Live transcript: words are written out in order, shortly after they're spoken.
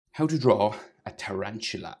How to draw a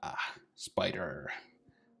tarantula spider.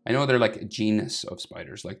 I know they're like a genus of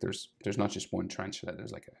spiders. Like there's not just one tarantula.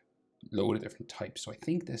 There's like a load of different types. So I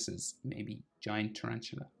think this is maybe giant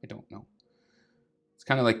tarantula. I don't know. It's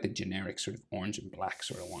kind of like the generic sort of orange and black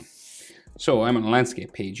sort of one. So I'm on a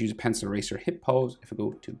landscape page. Use a pencil eraser. Hit pause if I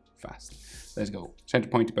go too fast. Let's go. Center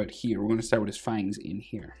point about here. We're going to start with his fangs in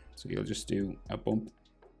here. So you'll just do a bump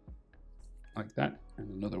like that and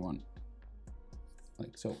another one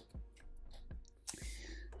like so.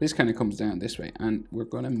 This kind of comes down this way, and we're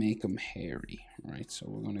going to make them hairy, right? So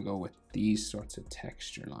we're going to go with these sorts of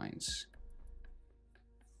texture lines.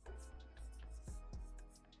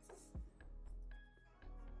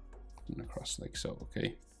 And across like so,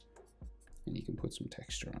 okay? And you can put some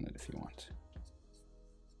texture on it if you want.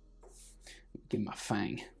 Give him a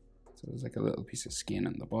fang. So there's like a little piece of skin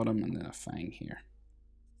on the bottom and then a fang here.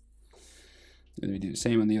 Then we do the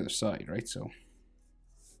same on the other side, right? So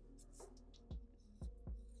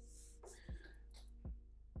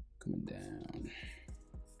coming down.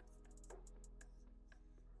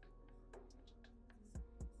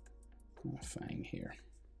 And a fang here.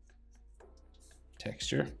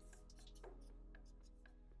 Texture.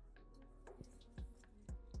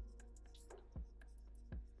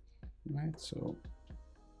 Right, so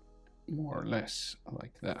more or less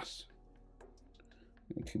like that.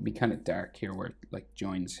 It could be kind of dark here where it like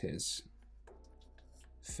joins his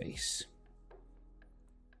face.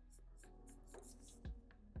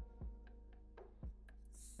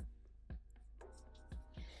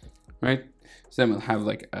 Right, so then we'll have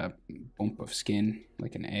like a bump of skin,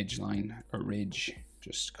 like an edge line or ridge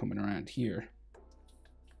just coming around here.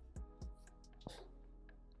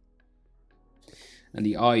 And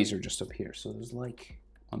the eyes are just up here. So there's like,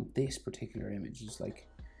 on this particular image, there's like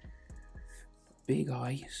a big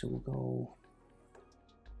eye. So we'll go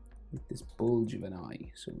with this bulge of an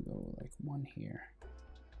eye. So we'll go like one here.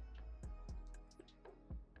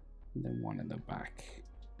 And then one in the back.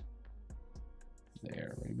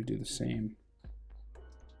 There, we do the same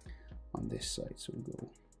on this side. So we'll go.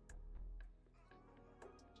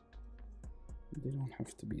 They don't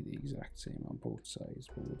have to be the exact same on both sides,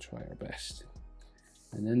 but we'll try our best.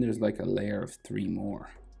 And then there's like a layer of 3 more.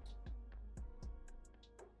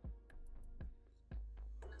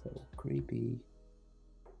 So creepy.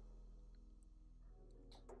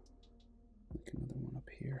 Like another one up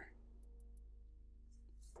here.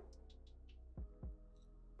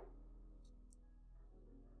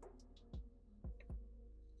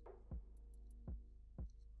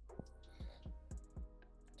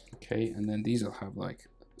 Okay, and then these will have like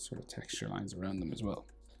sort of texture lines around them as well.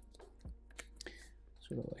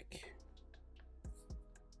 Sort of like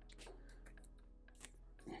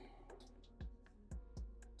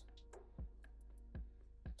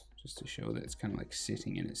just to show that it's kind of like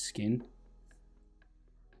sitting in his skin.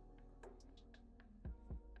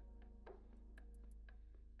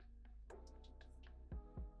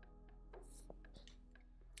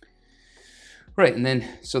 Right, and then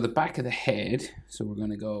so the back of the head, so we're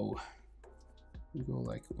gonna go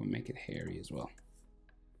like, we'll make it hairy as well.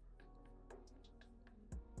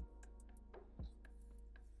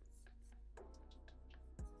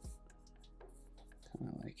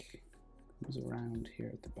 Kind of like comes around here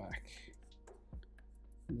at the back.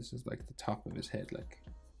 And this is like the top of his head, like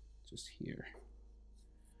just here.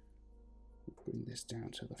 We'll bring this down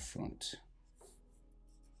to the front.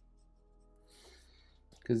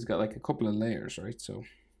 Because it's got like a couple of layers, right? So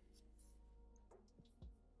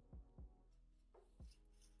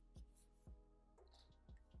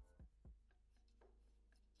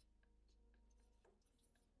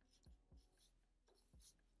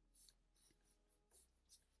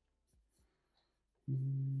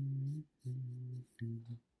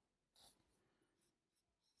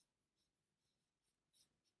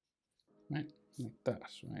right, like that,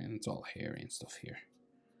 right? And it's all hairy and stuff here.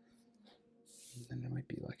 And then there might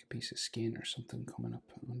be like a piece of skin or something coming up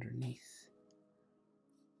underneath.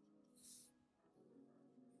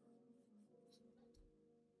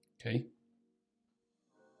 Okay.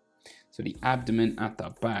 So the abdomen at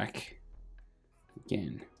the back,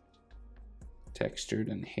 again, textured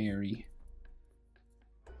and hairy.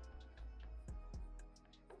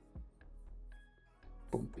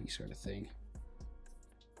 Bumpy sort of thing.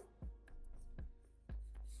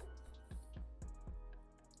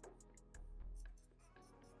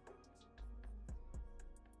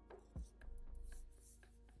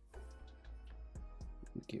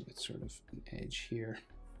 Give it sort of an edge here.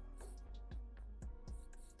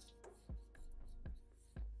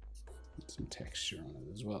 Put some texture on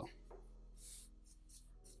it as well.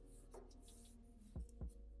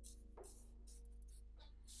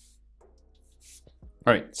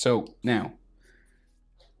 All right, so now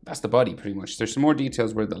that's the body pretty much. There's some more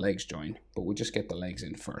details where the legs join, but we'll just get the legs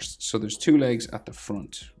in first. So there's two legs at the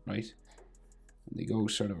front, right? They go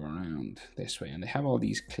sort of around this way, and they have all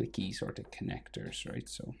these clicky sort of connectors, right?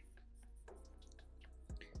 So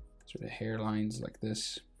sort of hairlines like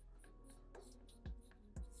this.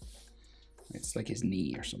 It's like his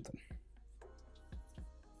knee or something.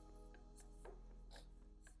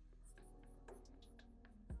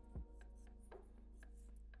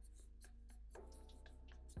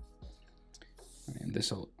 And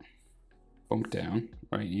this will bunk down,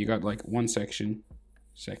 right? You got like one section,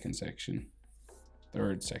 second section,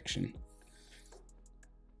 third section.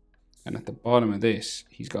 And at the bottom of this,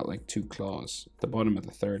 he's got like two claws. At the bottom of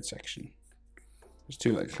the third section, there's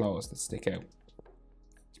two like claws that stick out.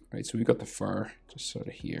 Right, so we got the fur just sort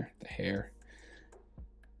of here, the hair,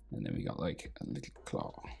 and then we got like a little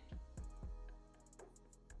claw.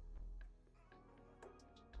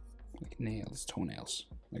 Like nails, toenails,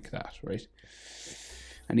 like that, right?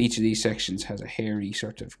 And each of these sections has a hairy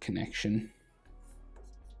sort of connection.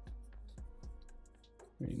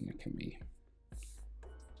 And it can be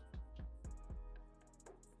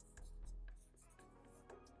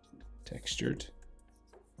textured.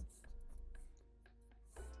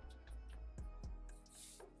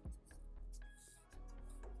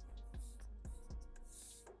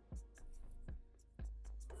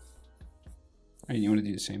 And you want to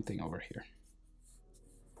do the same thing over here.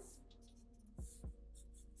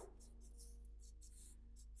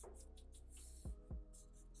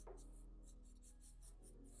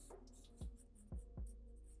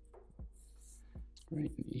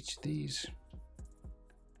 Right, in each of these.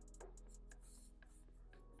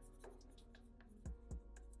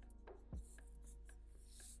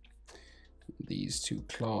 These two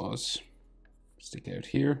claws stick out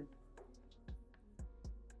here.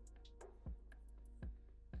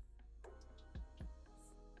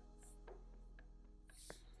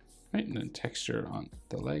 Right, and then texture on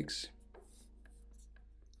the legs.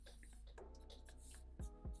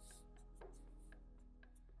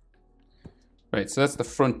 Right, so that's the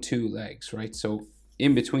front two legs, right? So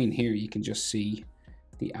in between here, you can just see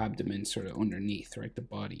the abdomen sort of underneath, right? The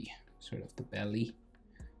body, sort of the belly.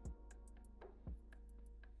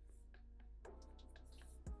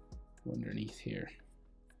 Underneath here.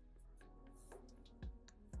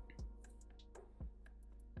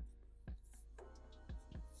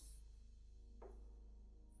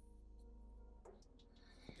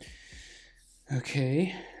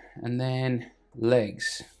 Okay, and then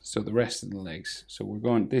legs. So the rest of the legs. So we're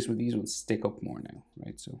going, these ones stick up more now,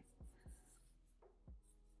 right? So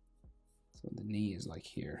the knee is like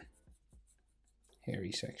here,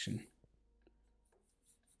 hairy section.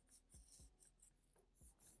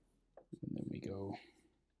 And then we go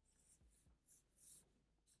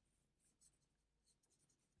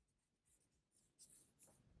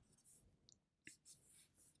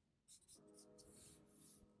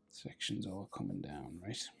sections all coming down,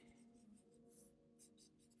 right?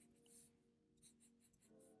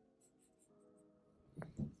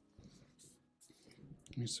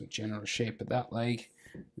 So general shape of that leg,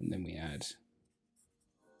 and then we add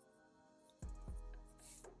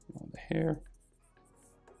all the hair.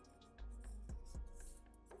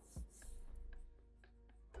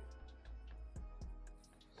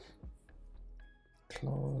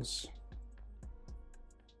 Claws.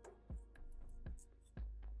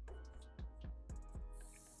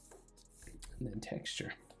 And then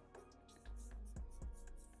texture.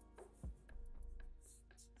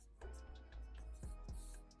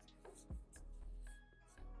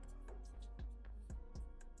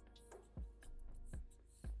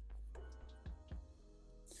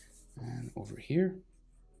 And over here.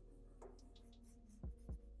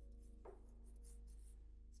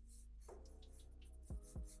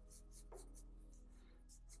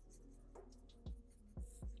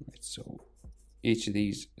 Right, so each of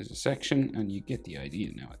these is a section, and you get the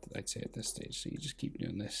idea now, I'd say at this stage. So you just keep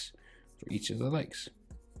doing this for each of the legs.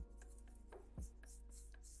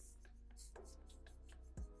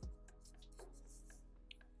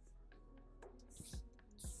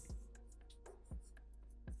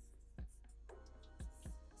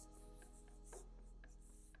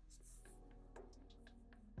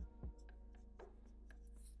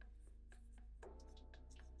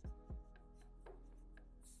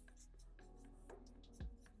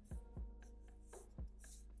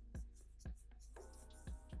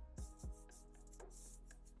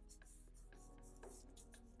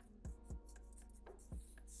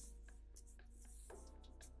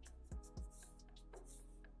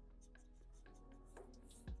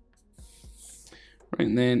 Right,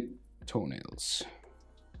 and then toenails.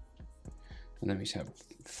 And then we have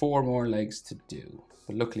 4 more legs to do.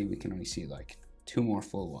 But luckily we can only see like 2 more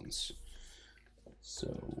full ones.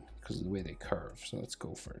 So, because of the way they curve. So let's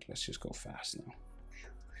go for it. Let's just go fast now.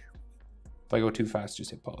 If I go too fast,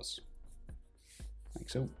 just hit pause. Like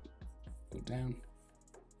so. Go down.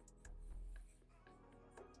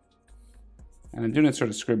 And I'm doing it sort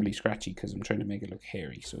of scribbly scratchy because I'm trying to make it look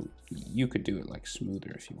hairy. So you could do it like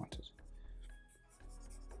smoother if you wanted.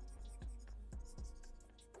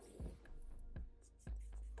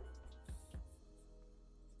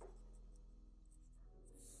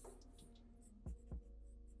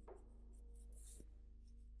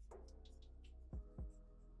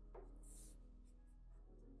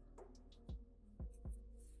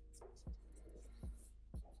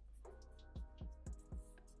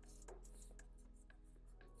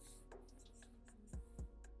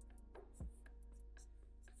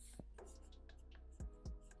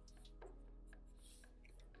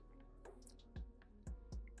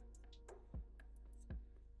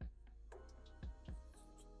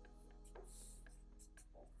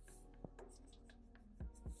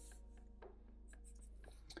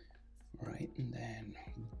 Right, and then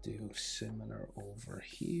we'll do similar over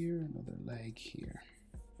here, another leg here.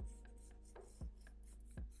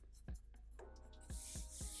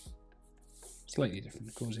 Slightly different,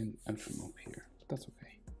 it goes in and from up here, but that's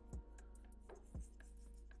okay.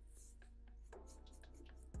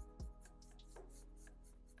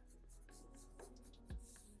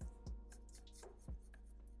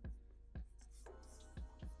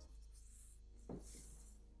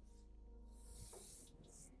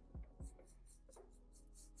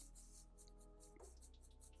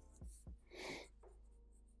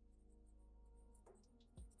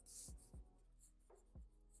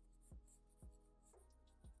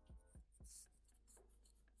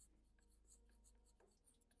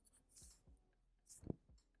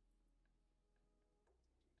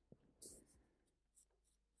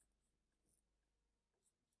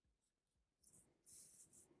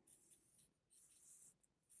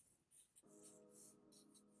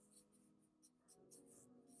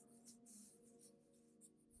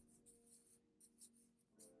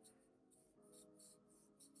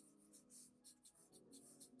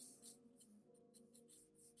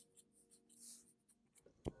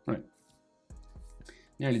 Right,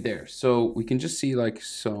 nearly there. So we can just see like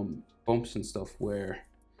some bumps and stuff where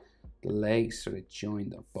the legs sort of join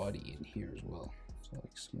the body in here as well. So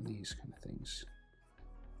like some of these kind of things.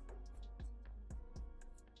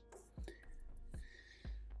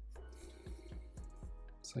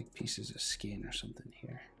 It's like pieces of skin or something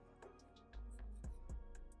here.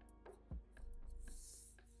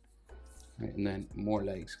 Right, and then more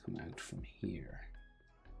legs come out from here.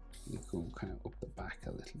 They go kind of up the back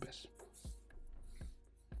a little bit.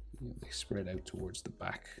 You know, they spread out towards the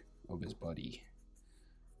back of his body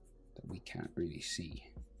that we can't really see.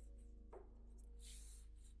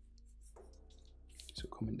 So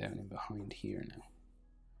coming down in behind here now.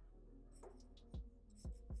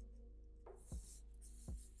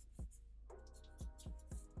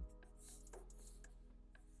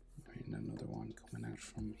 Right, and another one coming out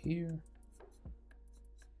from here.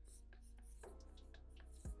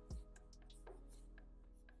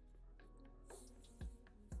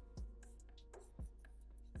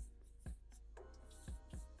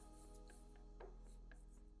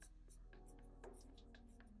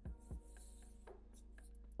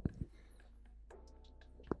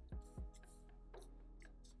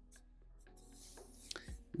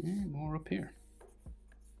 And more up here.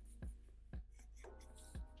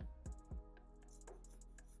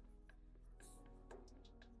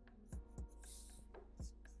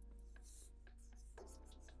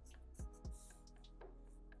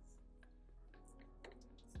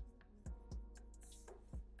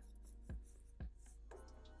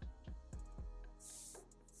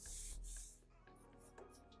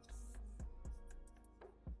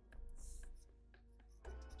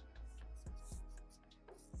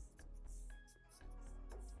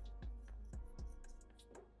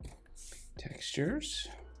 Textures,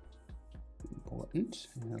 important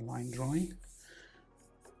in line drawing.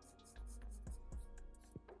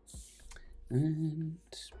 And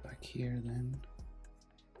back here then.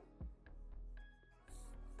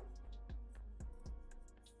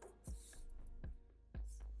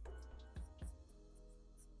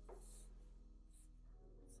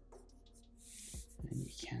 And you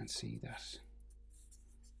can't see that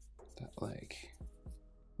leg.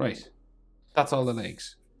 Right, that's all the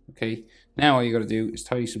legs. Okay, now all you got to do is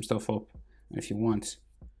tidy some stuff up, and if you want,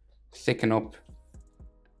 thicken up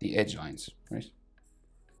the edge lines, right?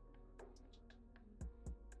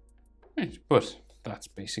 Right, but that's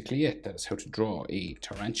basically it. That is how to draw a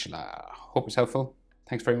tarantula. Hope it's helpful.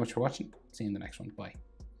 Thanks very much for watching. See you in the next one. Bye.